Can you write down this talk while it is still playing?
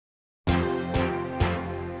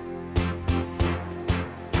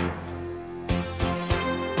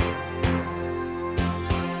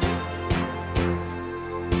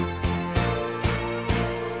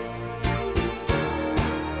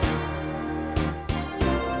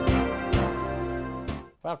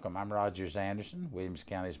Welcome. I'm Rogers Anderson, Williamson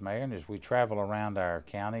County's mayor, and as we travel around our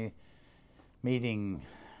county meeting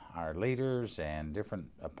our leaders and different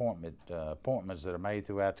appointments that are made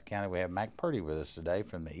throughout the county, we have Mac Purdy with us today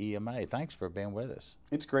from the EMA. Thanks for being with us.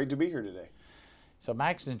 It's great to be here today. So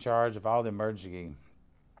Mac's in charge of all the emergency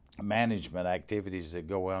management activities that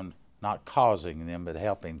go on, not causing them, but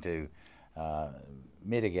helping to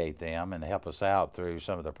mitigate them and help us out through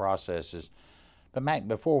some of the processes. But Mac,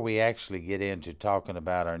 before we actually get into talking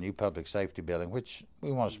about our new public safety building, which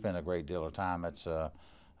we want to spend a great deal of time, it's a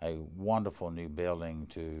wonderful new building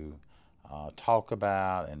to talk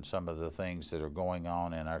about and some of the things that are going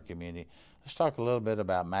on in our community. Let's talk a little bit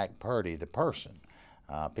about Mac Purdy, the person.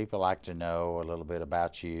 People like to know a little bit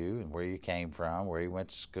about you and where you came from, where you went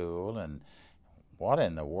to school, and what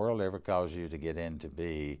in the world ever caused you to get into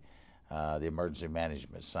be the emergency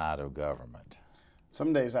management side of government.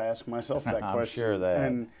 Some days I ask myself that question. I'm sure that.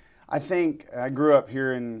 And I think I grew up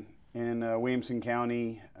here in Williamson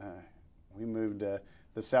County. We moved to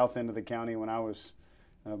the south end of the county when I was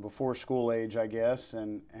before school age, I guess,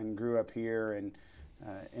 and grew up here and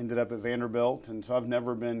ended up at Vanderbilt. And so I've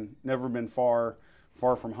never been far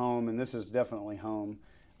from home, and this is definitely home.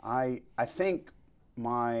 I think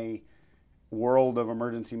my world of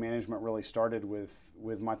emergency management really started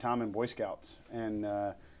with my time in Boy Scouts and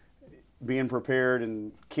being prepared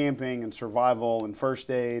and camping and survival and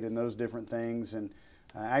first aid and those different things. And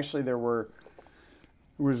actually there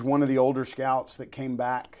was one of the older scouts that came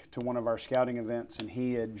back to one of our scouting events, and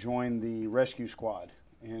he had joined the rescue squad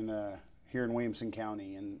here in Williamson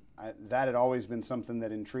County. And that had always been something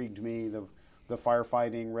that intrigued me, the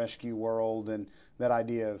firefighting rescue world, and that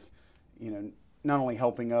idea of, not only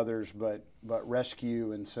helping others, but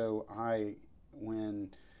rescue. And so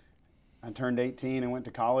when I turned 18 and went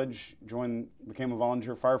to college, became a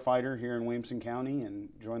volunteer firefighter here in Williamson County and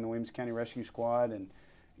joined the Williamson County Rescue Squad and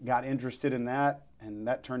got interested in that, and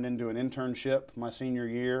that turned into an internship my senior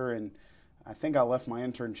year. And I think I left my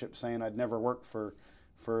internship saying I'd never worked for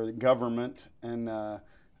the government, and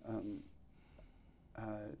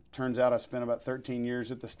turns out I spent about 13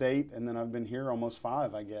 years at the state, and then I've been here almost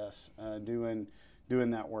 5, I guess, doing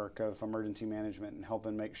that work of emergency management and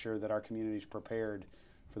helping make sure that our community's prepared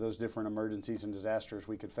for those different emergencies and disasters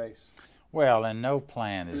we could face. Well, and no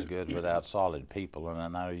plan is good without solid people, and I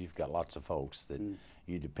know you've got lots of folks that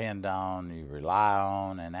you depend on, you rely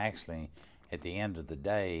on, and actually, at the end of the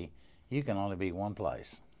day, you can only be one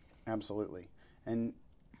place. Absolutely. And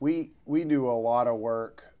we do a lot of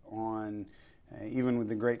work on, even with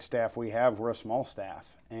the great staff we have, we're a small staff,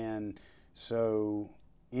 and so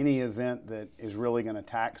any event that is really going to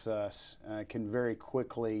tax us can very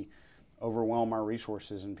quickly overwhelm our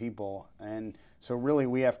resources and people. And so really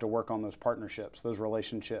we have to work on those partnerships, those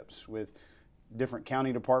relationships with different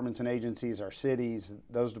county departments and agencies, our cities,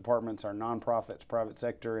 those departments, our nonprofits, private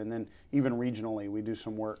sector, and then even regionally we do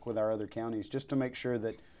some work with our other counties just to make sure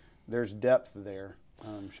that there's depth there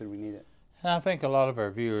should we need it. And I think a lot of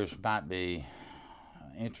our viewers might be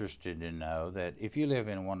interested to know that if you live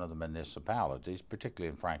in one of the municipalities,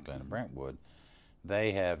 particularly in Franklin and Brentwood,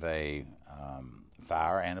 they have a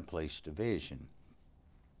fire and a police division.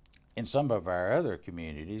 In some of our other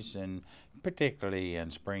communities, and particularly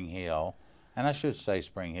in Spring Hill, and I should say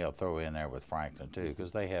Spring Hill, throw in there with Franklin too,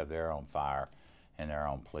 because they have their own fire and their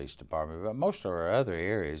own police department. But most of our other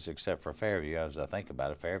areas, except for Fairview, as I think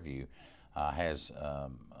about it, Fairview has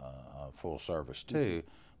full service too,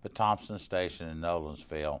 but Thompson Station and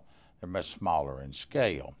Nolensville, they're much smaller in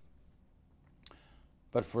scale.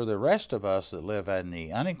 But for the rest of us that live in the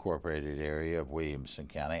unincorporated area of Williamson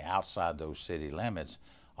County, outside those city limits,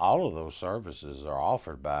 all of those services are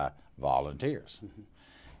offered by volunteers.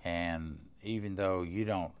 And even though you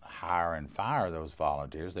don't hire and fire those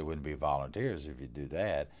volunteers, they wouldn't be volunteers if you do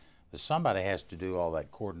that, but somebody has to do all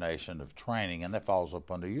that coordination of training, and that falls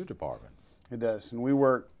up under your department. It does, and we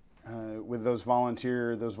work with those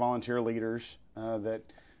volunteer leaders that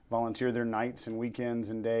volunteer their nights and weekends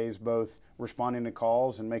and days, both responding to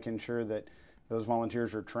calls and making sure that those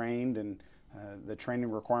volunteers are trained, and the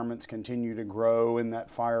training requirements continue to grow in that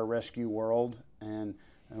fire rescue world. And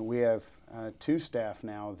we have 2 staff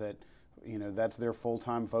now that, that's their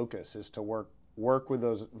full-time focus, is to work with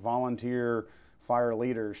those volunteer fire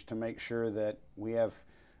leaders to make sure that we have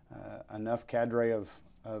enough cadre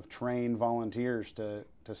of trained volunteers to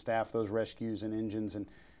staff those rescues and engines. And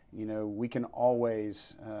we can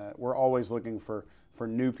always, we're always looking for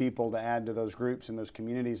new people to add to those groups and those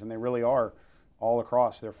communities, and they really are all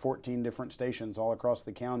across. There are 14 different stations all across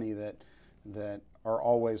the county that are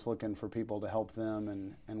always looking for people to help them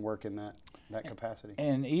and work in that capacity.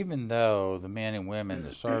 And even though the men and women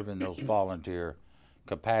that serve in those volunteer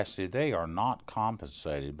capacity, they are not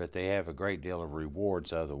compensated, but they have a great deal of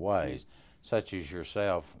rewards other ways, such as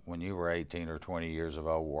yourself when you were 18 or 20 years of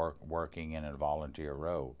old working in a volunteer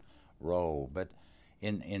role. But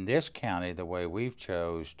in this county, the way we've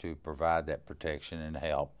chose to provide that protection and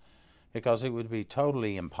help, because it would be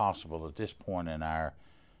totally impossible at this point in our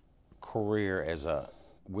career as a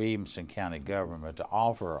Williamson County government to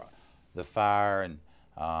offer the fire and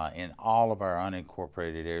in all of our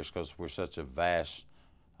unincorporated areas, because we're such a vast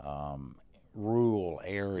rural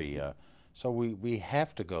area. So we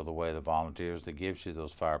have to go the way of the volunteers that gives you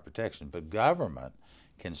those fire protection. But government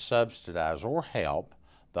can subsidize or help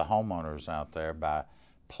the homeowners out there by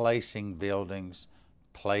placing buildings,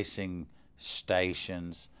 placing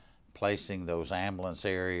stations, placing those ambulance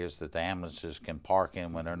areas that the ambulances can park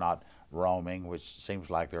in when they're not roaming, which seems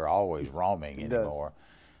like they're always roaming anymore.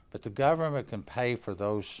 But the government can pay for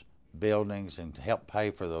those buildings and help pay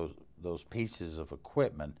for those pieces of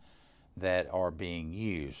equipment that are being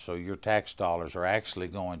used. So your tax dollars are actually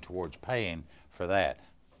going towards paying for that.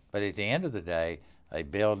 But at the end of the day, a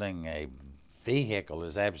building, a vehicle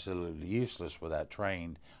is absolutely useless without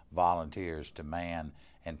trained volunteers to man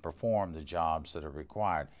and perform the jobs that are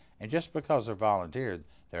required. And just because they're volunteered,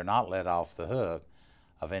 they're not let off the hook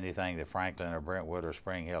of anything that Franklin or Brentwood or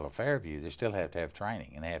Spring Hill or Fairview. They still have to have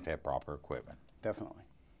training, and they have to have proper equipment. Definitely.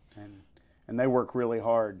 And they work really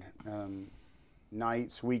hard.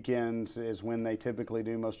 Nights, weekends is when they typically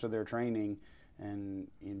do most of their training. And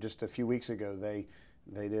just a few weeks ago, they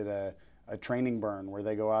did a training burn where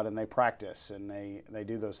they go out and they practice and they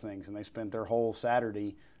do those things. And they spent their whole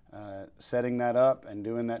Saturday setting that up and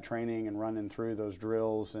doing that training and running through those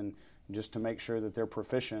drills, and just to make sure that they're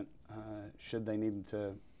proficient should they need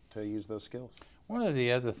to use those skills. One of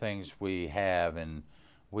the other things we have in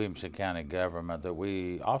Williamson County government that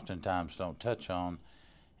we oftentimes don't touch on,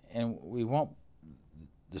 and we want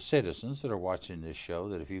the citizens that are watching this show,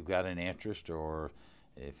 that if you've got an interest, or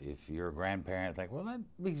if you're a grandparent, think, well, that'd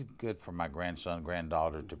be good for my grandson,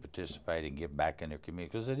 granddaughter to participate and give back in their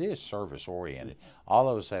community, because it is service oriented. All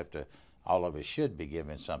of us should be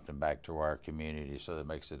giving something back to our community, so that it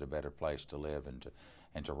makes it a better place to live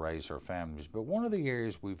and to raise our families. But one of the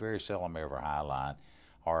areas we very seldom ever highlight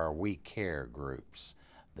are our We Care groups.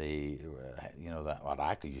 What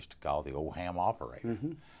I used to call the old ham operator.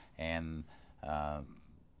 Mm-hmm. And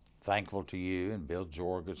thankful to you and Bill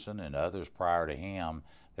Jorgensen and others prior to him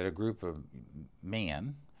that a group of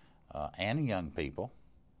men and young people,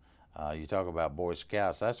 you talk about Boy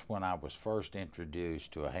Scouts, that's when I was first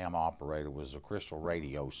introduced to a ham operator, was a crystal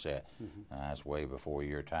radio set. Mm-hmm. That's way before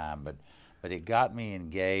your time, but it got me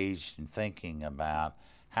engaged in thinking about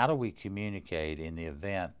how do we communicate in the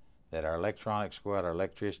event that our electronics go out, our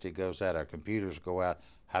electricity goes out, our computers go out.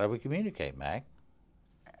 How do we communicate, Mac?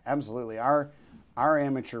 Absolutely. Our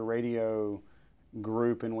amateur radio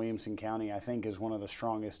group in Williamson County, I think, is one of the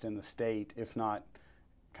strongest in the state, if not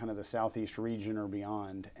kind of the southeast region or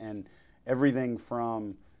beyond. And everything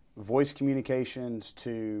from voice communications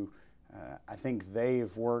to, I think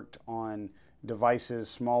they've worked on devices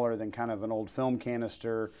smaller than kind of an old film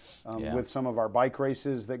canister with some of our bike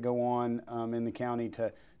races that go on in the county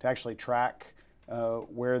to actually track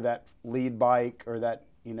where that lead bike or that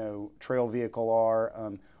trail vehicle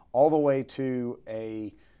are, all the way to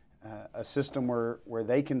a system where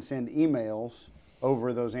they can send emails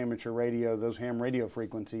over those amateur radio, those ham radio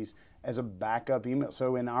frequencies as a backup email.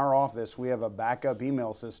 So in our office, we have a backup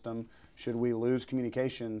email system should we lose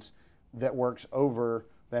communications that works over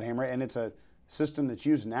that ham radio. And it's a system that's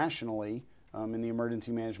used nationally in the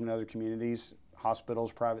emergency management, other communities,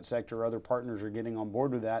 hospitals, private sector, other partners are getting on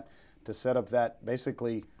board with that to set up that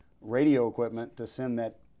basically radio equipment to send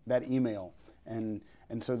that email. And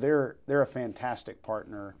so they're a fantastic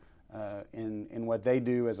partner in what they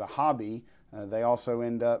do as a hobby. They also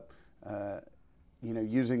end up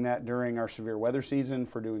using that during our severe weather season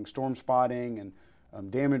for doing storm spotting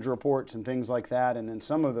and damage reports and things like that. And then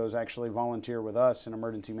some of those actually volunteer with us in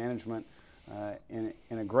emergency management in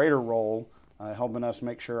a greater role, helping us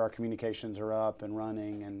make sure our communications are up and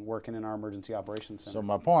running and working in our emergency operations center. So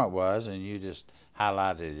my point was, and you just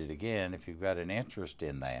highlighted it again, if you've got an interest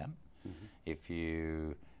in that, mm-hmm. if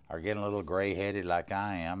you are getting a little gray-headed like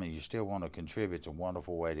I am and you still want to contribute, it's a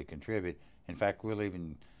wonderful way to contribute. In fact, we'll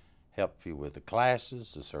even help you with the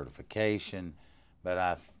classes, the certification.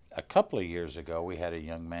 But a couple of years ago, we had a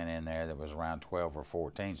young man in there that was around 12 or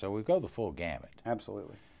 14, so we go the full gamut.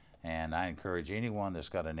 Absolutely. And I encourage anyone that's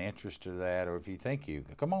got an interest in that, or if you think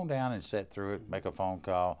come on down and sit through it, make a phone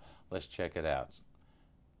call, let's check it out.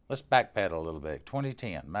 Let's backpedal a little bit.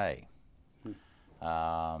 2010, May.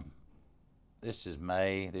 this is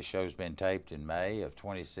May. This show's been taped in May of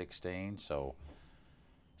 2016. So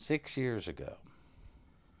 6 years ago,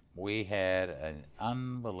 we had an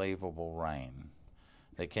unbelievable rain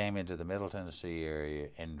that came into the Middle Tennessee area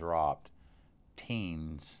and dropped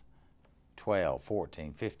teens, 12,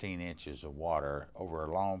 14, 15 inches of water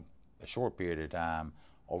over a short period of time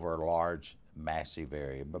over a large, massive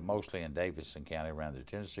area, but mostly in Davidson County around the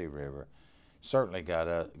Tennessee River. Certainly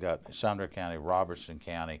got Sumner County, Robertson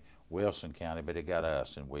County, Wilson County, but it got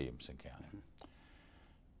us in Williamson County.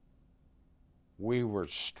 We were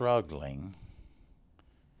struggling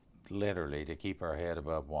literally to keep our head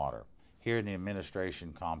above water. Here in the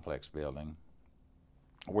administration complex building,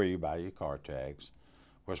 where you buy your car tags,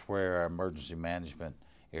 was where our emergency management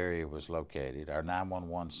area was located, our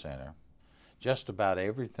 911 center. Just about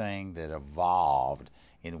everything that evolved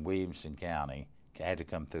in Williamson County had to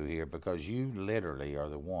come through here, because you literally are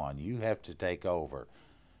the one. You have to take over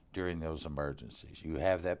during those emergencies. You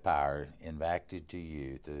have that power enacted to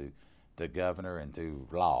you through the governor and through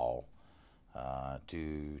law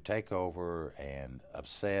to take over and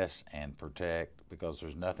obsess and protect, because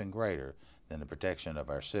there's nothing greater than the protection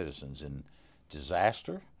of our citizens in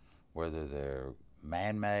disaster, whether they're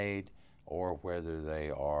man-made or whether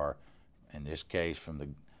they are, in this case,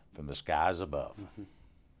 from the skies above. Mm-hmm.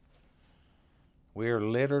 We are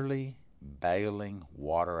literally bailing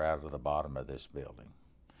water out of the bottom of this building.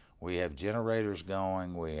 We have generators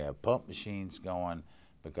going, we have pump machines going,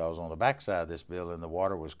 because on the backside of this building, the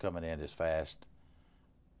water was coming in as fast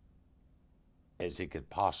as it could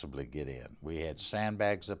possibly get in. We had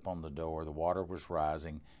sandbags up on the door, the water was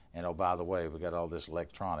rising, and oh, by the way, we got all this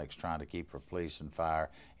electronics trying to keep our police and fire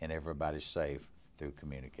and everybody safe through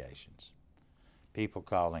communications. People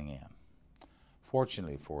calling in.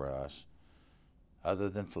 Fortunately for us, other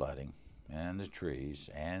than flooding and the trees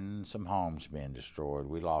and some homes being destroyed,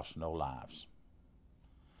 we lost no lives.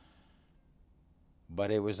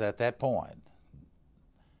 But it was at that point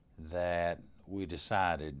that we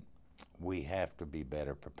decided we have to be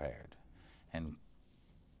better prepared. And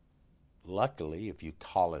luckily, if you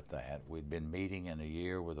call it that, we'd been meeting in a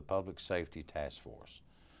year with a public safety task force.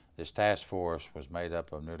 This task force was made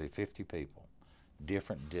up of nearly 50 people,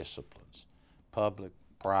 different disciplines, public,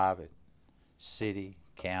 private, city,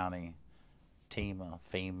 county,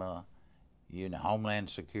 FEMA, Homeland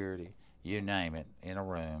Security, you name it, in a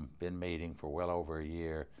room, been meeting for well over a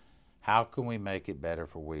year. How can we make it better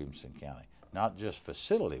for Williamson County? Not just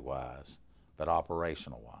facility-wise, but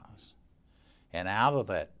operational-wise. And out of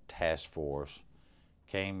that task force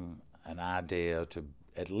came an idea to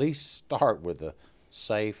at least start with a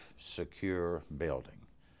safe, secure building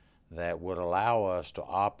that would allow us to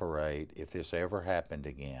operate if this ever happened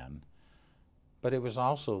again. But it was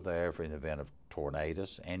also there for the event of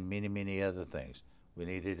tornadoes and many, many other things. We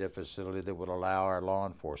needed a facility that would allow our law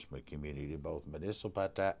enforcement community, both municipal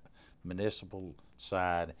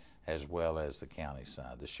side as well as the county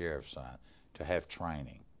side, the sheriff's side, to have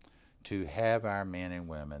training, to have our men and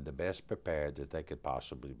women the best prepared that they could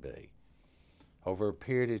possibly be. Over a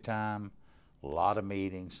period of time, a lot of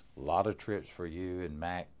meetings, a lot of trips for you and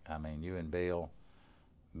Bill,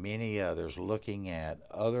 many others looking at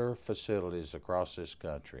other facilities across this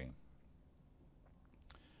country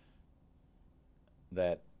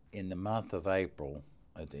that in the month of April,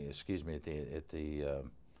 in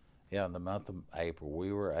the month of April,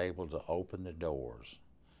 we were able to open the doors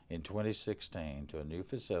in 2016 to a new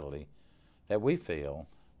facility that we feel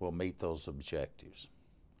will meet those objectives.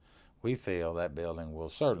 We feel that building will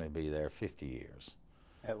certainly be there 50 years.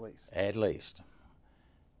 At least. At least.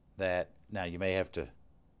 Now you may have to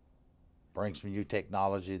bring some new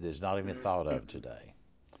technology that's not even thought of today.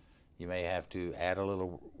 You may have to add a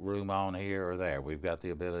little room on here or there. We've got the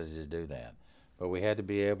ability to do that. But we had to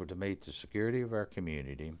be able to meet the security of our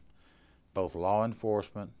community, both law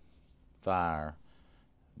enforcement, fire,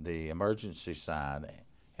 the emergency side,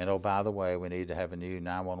 and oh, by the way, we need to have a new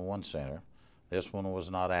 911 center. This one was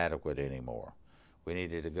not adequate anymore. We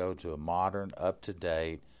needed to go to a modern,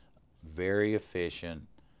 up-to-date, very efficient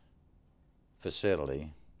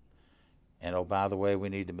facility. And oh, by the way, we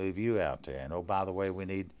need to move you out there. And oh, by the way,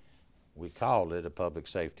 we called it a public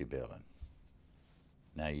safety building.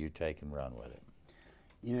 Now you take and run with it.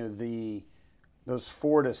 You know, those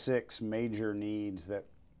 4 to 6 major needs that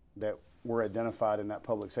were identified in that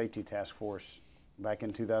public safety task force back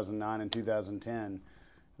in 2009 and 2010,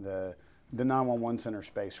 the 911 center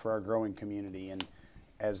space for our growing community. And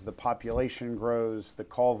as the population grows, the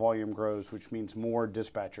call volume grows, which means more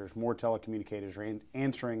dispatchers, more telecommunicators are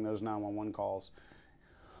answering those 911 calls.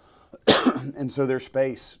 And so their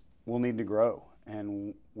space will need to grow,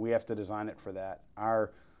 and we have to design it for that.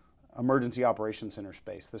 Our emergency operations center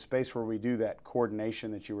space, the space where we do that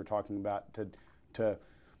coordination that you were talking about to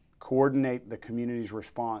coordinate the community's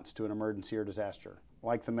response to an emergency or disaster,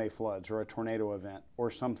 like the May floods or a tornado event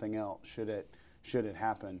or something else should it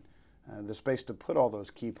happen. The space to put all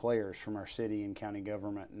those key players from our city and county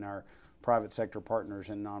government and our private sector partners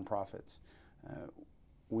and nonprofits.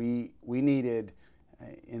 We needed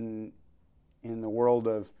in the world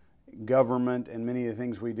of government and many of the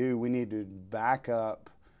things we do, we needed backup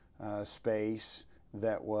space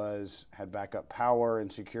that had backup power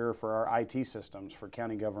and secure for our IT systems for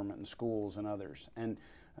county government and schools and others. And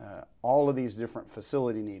all of these different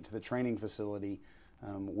facility needs, the training facility,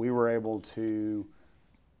 we were able to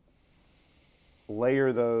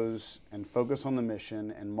layer those and focus on the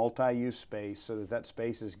mission and multi-use space so that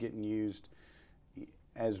space is getting used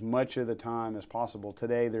as much of the time as possible.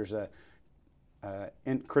 Today there's a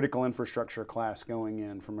critical infrastructure class going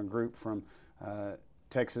in from a group from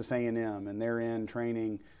Texas A&M, and they're in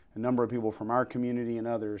training a number of people from our community and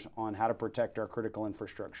others on how to protect our critical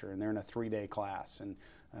infrastructure, and they're in a 3-day class. And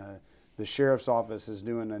the sheriff's office is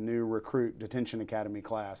doing a new recruit detention academy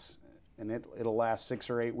class, and it'll last 6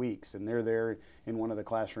 or 8 weeks, and they're there in one of the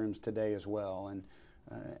classrooms today as well.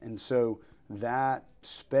 And so that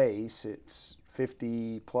space, it's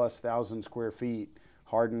 50,000+ square feet,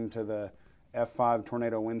 hardened to the F5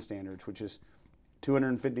 tornado wind standards, which is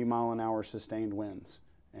 250-mile-an-hour sustained winds.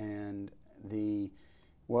 And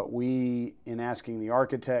what we, in asking the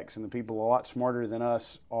architects and the people a lot smarter than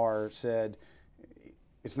us said,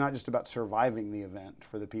 it's not just about surviving the event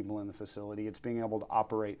for the people in the facility, it's being able to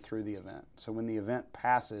operate through the event. So when the event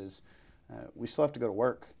passes, we still have to go to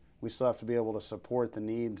work. We still have to be able to support the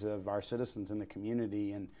needs of our citizens in the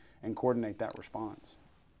community and coordinate that response.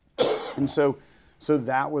 And so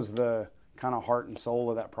that was the kind of heart and soul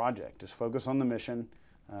of that project, is focus on the mission,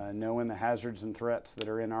 knowing the hazards and threats that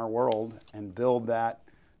are in our world, and build that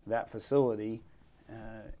facility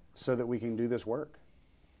so that we can do this work.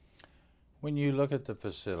 When you look at the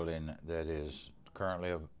facility that is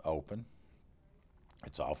currently open,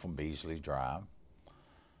 it's off on Beasley Drive.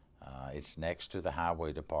 It's next to the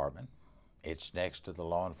highway department. It's next to the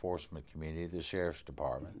law enforcement community, the sheriff's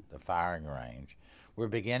department, the firing range. We're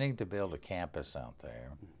beginning to build a campus out there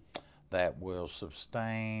that will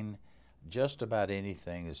sustain just about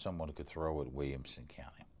anything that someone could throw at Williamson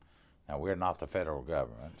County. Now, we're not the federal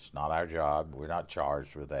government. It's not our job. We're not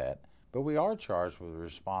charged with that. But we are charged with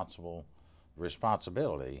the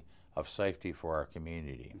responsibility of safety for our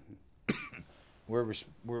community.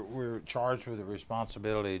 We're charged with the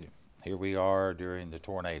responsibility, here we are during the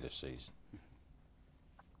tornado season,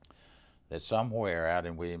 that somewhere out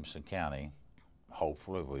in Williamson County,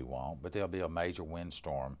 hopefully we won't, but there'll be a major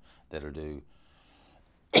windstorm that'll do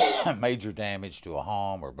major damage to a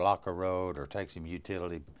home or block a road or take some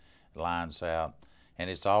utility lines out. And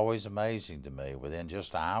it's always amazing to me, within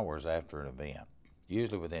just hours after an event,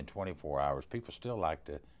 usually within 24 hours, people still like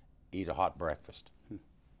to eat a hot breakfast.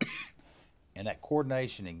 And that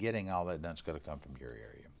coordination and getting all that done is going to come from your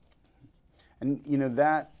area. And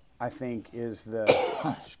that, I think, is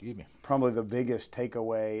excuse me, probably the biggest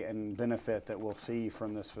takeaway and benefit that we'll see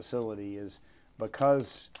from this facility, is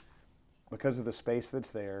because of the space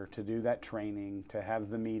that's there to do that training, to have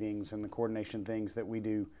the meetings and the coordination things that we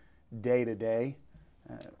do day to day,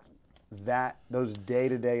 those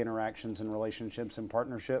day-to-day interactions and relationships and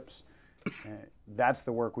partnerships, that's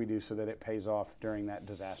the work we do so that it pays off during that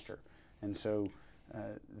disaster. And so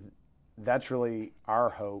that's really our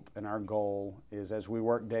hope and our goal, is as we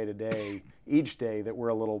work day to day, each day, that we're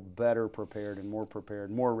a little better prepared,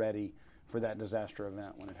 more ready for that disaster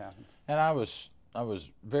event when it happens. And I was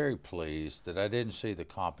very pleased that I didn't see the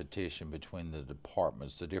competition between the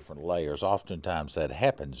departments, the different layers. Oftentimes that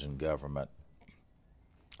happens in government,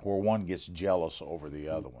 where one gets jealous over the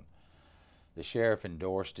other one. The sheriff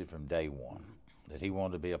endorsed it from day one, that he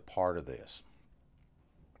wanted to be a part of this.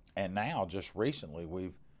 And now, just recently,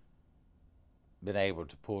 we've been able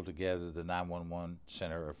to pull together the 911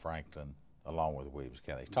 Center of Franklin along with Williamson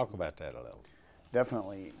County. Talk about that a little.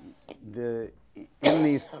 Definitely. In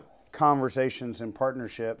these conversations and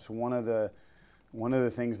partnerships, one of the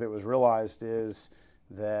things that was realized is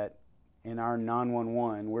that in our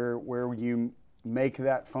 911, where you make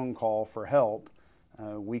that phone call for help,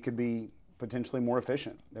 we could be potentially more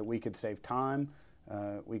efficient, that we could save time,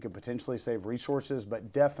 we could potentially save resources,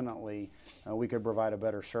 but definitely we could provide a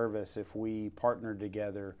better service if we partnered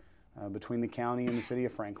together between the county and the city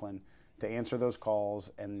of Franklin to answer those calls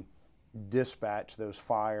and dispatch those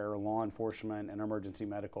fire, law enforcement, and emergency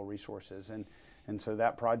medical resources. And so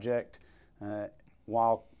that project,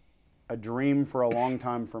 while a dream for a long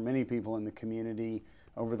time for many people in the community,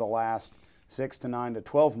 over the last 6 to 9 to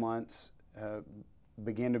 12 months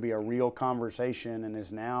began to be a real conversation, and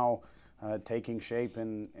is now taking shape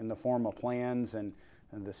in the form of plans, and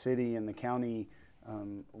the city and the county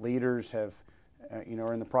leaders have,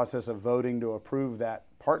 are in the process of voting to approve that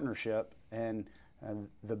partnership. And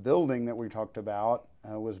the building that we talked about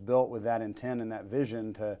was built with that intent and that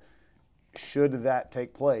vision to, should that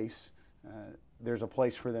take place, there's a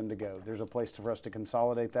place for them to go. There's a place for us to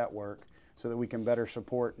consolidate that work so that we can better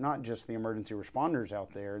support not just the emergency responders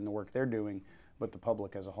out there and the work they're doing, but the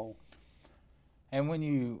public as a whole. And when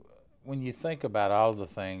you think about all the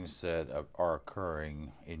things that are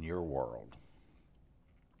occurring in your world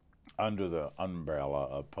under the umbrella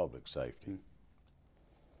of public safety,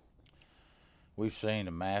 we've seen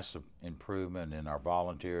a massive improvement in our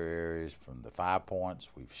volunteer areas from the 5 Points.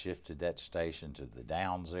 We've shifted that station to the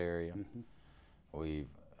Downs area. We've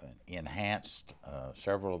enhanced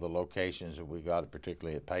several of the locations that we got,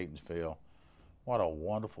 particularly at Paytonsville. What a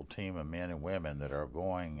wonderful team of men and women that are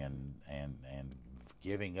going and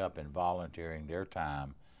giving up and volunteering their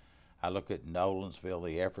time. I look at Nolensville,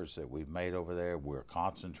 the efforts that we've made over there. We're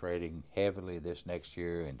concentrating heavily this next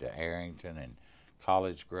year into Arrington and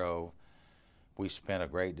College Grove. We spent a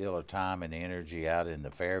great deal of time and energy out in the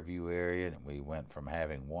Fairview area, and we went from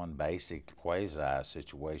having one basic quasi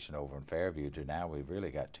situation over in Fairview to now we've really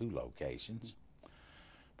got 2 locations.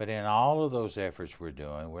 But in all of those efforts we're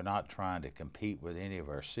doing, we're not trying to compete with any of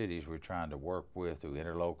our cities. We're trying to work with, through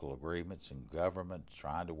interlocal agreements and government,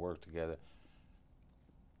 trying to work together.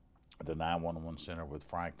 The 911 Center with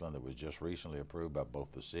Franklin that was just recently approved by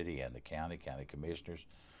both the city and the county commissioners,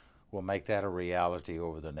 will make that a reality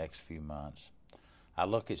over the next few months. I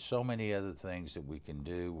look at so many other things that we can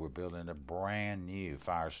do. We're building a brand new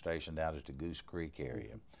fire station down at the Goose Creek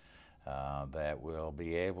area that will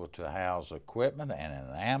be able to house equipment and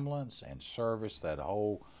an ambulance and service that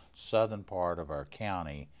whole southern part of our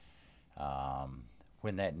county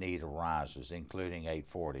when that need arises, including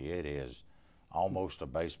 840. It is almost a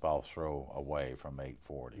baseball throw away from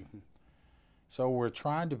 840. So we're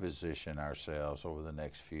trying to position ourselves over the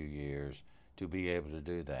next few years to be able to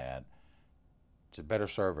do that, to better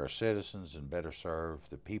serve our citizens and better serve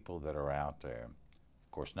the people that are out there.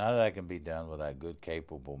 Of course, none of that can be done without good,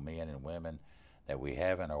 capable men and women that we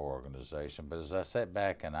have in our organization. But as I sit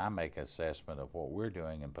back and I make an assessment of what we're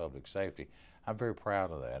doing in public safety, I'm very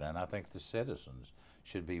proud of that. And I think the citizens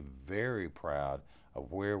should be very proud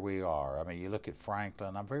of where we are. I mean, you look at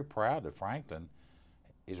Franklin. I'm very proud that Franklin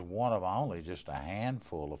is one of only just a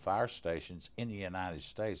handful of fire stations in the United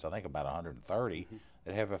States, I think about 130,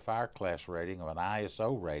 that have a fire class rating of an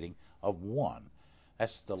ISO rating of 1.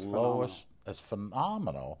 That's the lowest. That's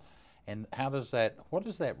phenomenal. And what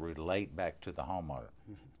does that relate back to the homeowner?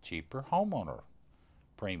 Cheaper homeowner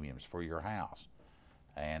premiums for your house.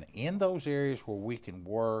 And in those areas where we can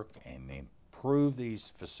work and improve these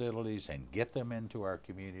facilities and get them into our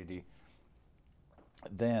community,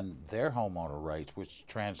 then their homeowner rates, which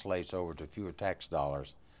translates over to fewer tax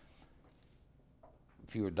dollars,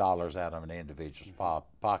 fewer dollars out of an individual's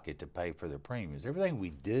pocket to pay for their premiums. Everything we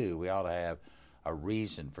do, we ought to have a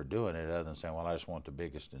reason for doing it other than saying, well, I just want the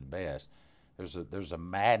biggest and best. There's a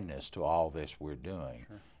madness to all this we're doing.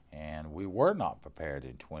 Sure. And we were not prepared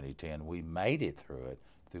in 2010. We made it through it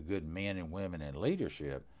through good men and women in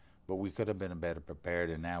leadership, but we could have been better prepared,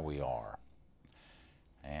 and now we are.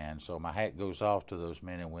 And so my hat goes off to those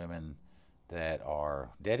men and women that are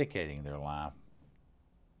dedicating their life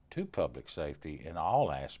to public safety in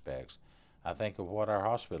all aspects. I think of what our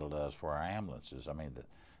hospital does for our ambulances. I mean,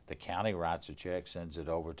 the county writes a check, sends it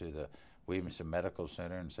over to the Williamson Medical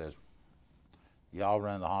Center and says, y'all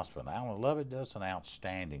run the hospital. Alan Lovett does an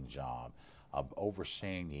outstanding job of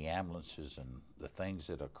overseeing the ambulances and the things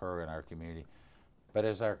that occur in our community. But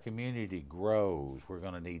as our community grows, we're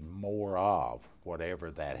going to need more of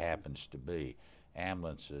whatever that happens to be.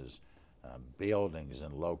 Ambulances, buildings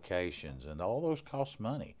and locations, and all those cost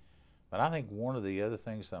money. But I think one of the other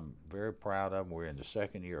things I'm very proud of, we're in the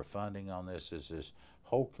 2nd year of funding on this, is this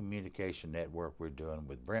whole communication network we're doing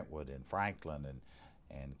with Brentwood and Franklin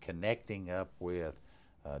and connecting up with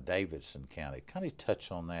Davidson County. Kind of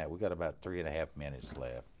touch on that. We've got about 3.5 minutes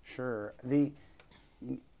left. Sure. The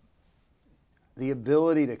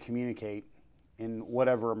ability to communicate in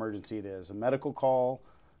whatever emergency it is, a medical call,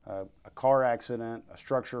 a car accident, a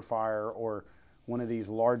structure fire, or one of these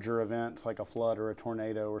larger events like a flood or a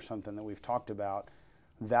tornado or something that we've talked about,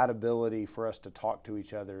 that ability for us to talk to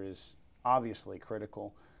each other is obviously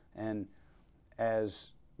critical. And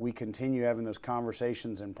as we continue having those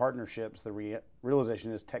conversations and partnerships, the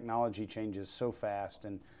realization is technology changes so fast,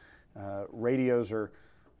 and radios are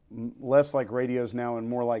less like radios now and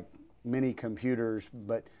more like mini computers,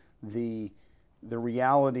 but the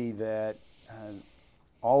reality that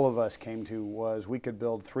all of us came to was we could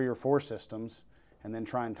build 3 or 4 systems and then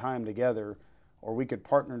try and tie them together, or we could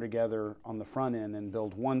partner together on the front end and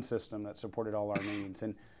build one system that supported all our needs.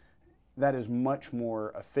 And that is much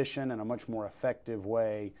more efficient and a much more effective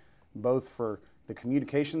way, both for the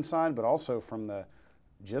communication side, but also from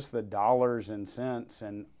just the dollars and cents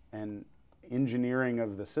and engineering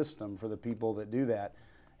of the system for the people that do that.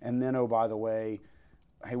 And then, oh, by the way,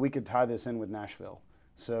 hey, we could tie this in with Nashville.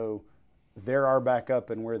 So they're our backup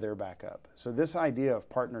and we're their backup. So this idea of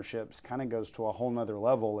partnerships kind of goes to a whole nother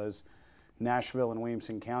level as Nashville and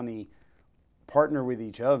Williamson County partner with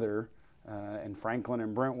each other, and Franklin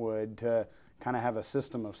and Brentwood, to kind of have a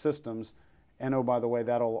system of systems. And oh, by the way,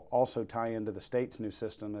 that'll also tie into the state's new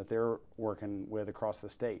system that they're working with across the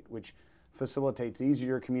state, which facilitates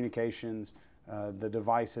easier communications, the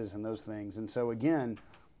devices and those things. And so again,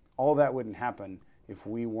 all that wouldn't happen if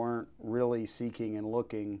we weren't really seeking and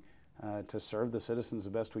looking to serve the citizens the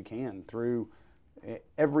best we can through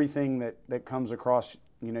everything that comes across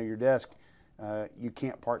your desk. You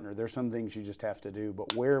can't partner. There's some things you just have to do,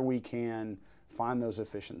 but where we can find those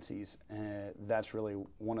efficiencies, that's really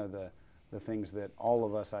one of the things that all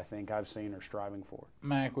of us, I think, I've seen are striving for.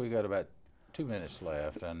 Mac, we got about 2 minutes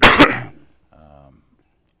left, and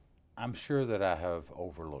I'm sure that I have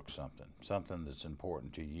overlooked something that's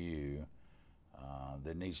important to you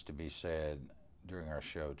that needs to be said during our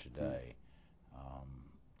show today.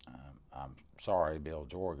 I'm sorry Bill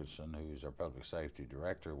Jorgensen, who's our public safety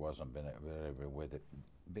director, wasn't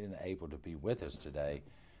been able to be with us today,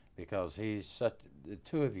 because the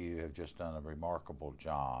two of you have just done a remarkable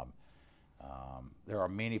job. There are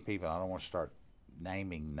many people, I don't want to start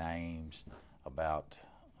naming names about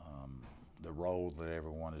the role that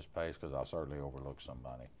everyone has played, because I'll certainly overlook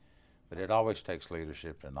somebody. But it always takes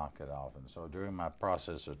leadership to knock it off. And so during my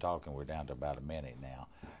process of talking, we're down to about a minute now.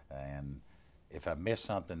 And if I miss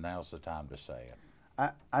something, now's the time to say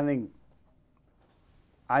it. I think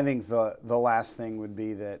the last thing would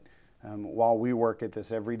be that while we work at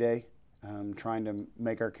this every day, trying to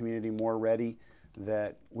make our community more ready,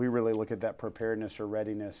 that we really look at that preparedness or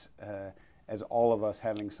readiness as all of us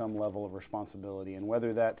having some level of responsibility. And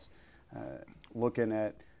whether that's looking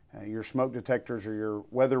at your smoke detectors or your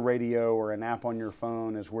weather radio or an app on your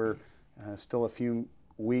phone, as we're still a few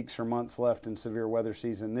weeks or months left in severe weather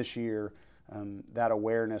season this year, that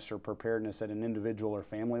awareness or preparedness at an individual or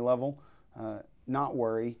family level, not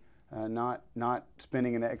worry, not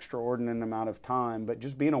spending an extraordinary amount of time, but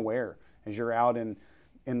just being aware as you're out in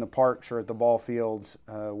the parks or at the ball fields,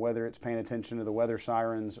 whether it's paying attention to the weather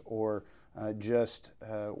sirens or just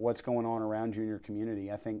what's going on around you in your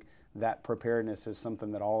community. I think that preparedness is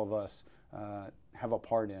something that all of us have a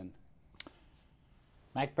part in.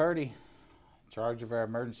 Mac Purdy, in charge of our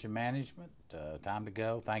emergency management. Time to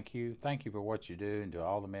go. Thank you. Thank you for what you do, and to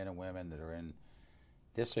all the men and women that are in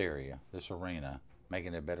this area, this arena,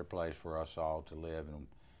 making it a better place for us all to live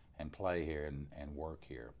and play here and work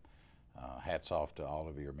here. Hats off to all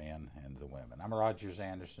of your men and the women. I'm Rogers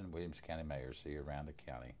Anderson, Williamson County Mayor. See you around the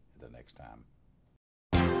county the next time.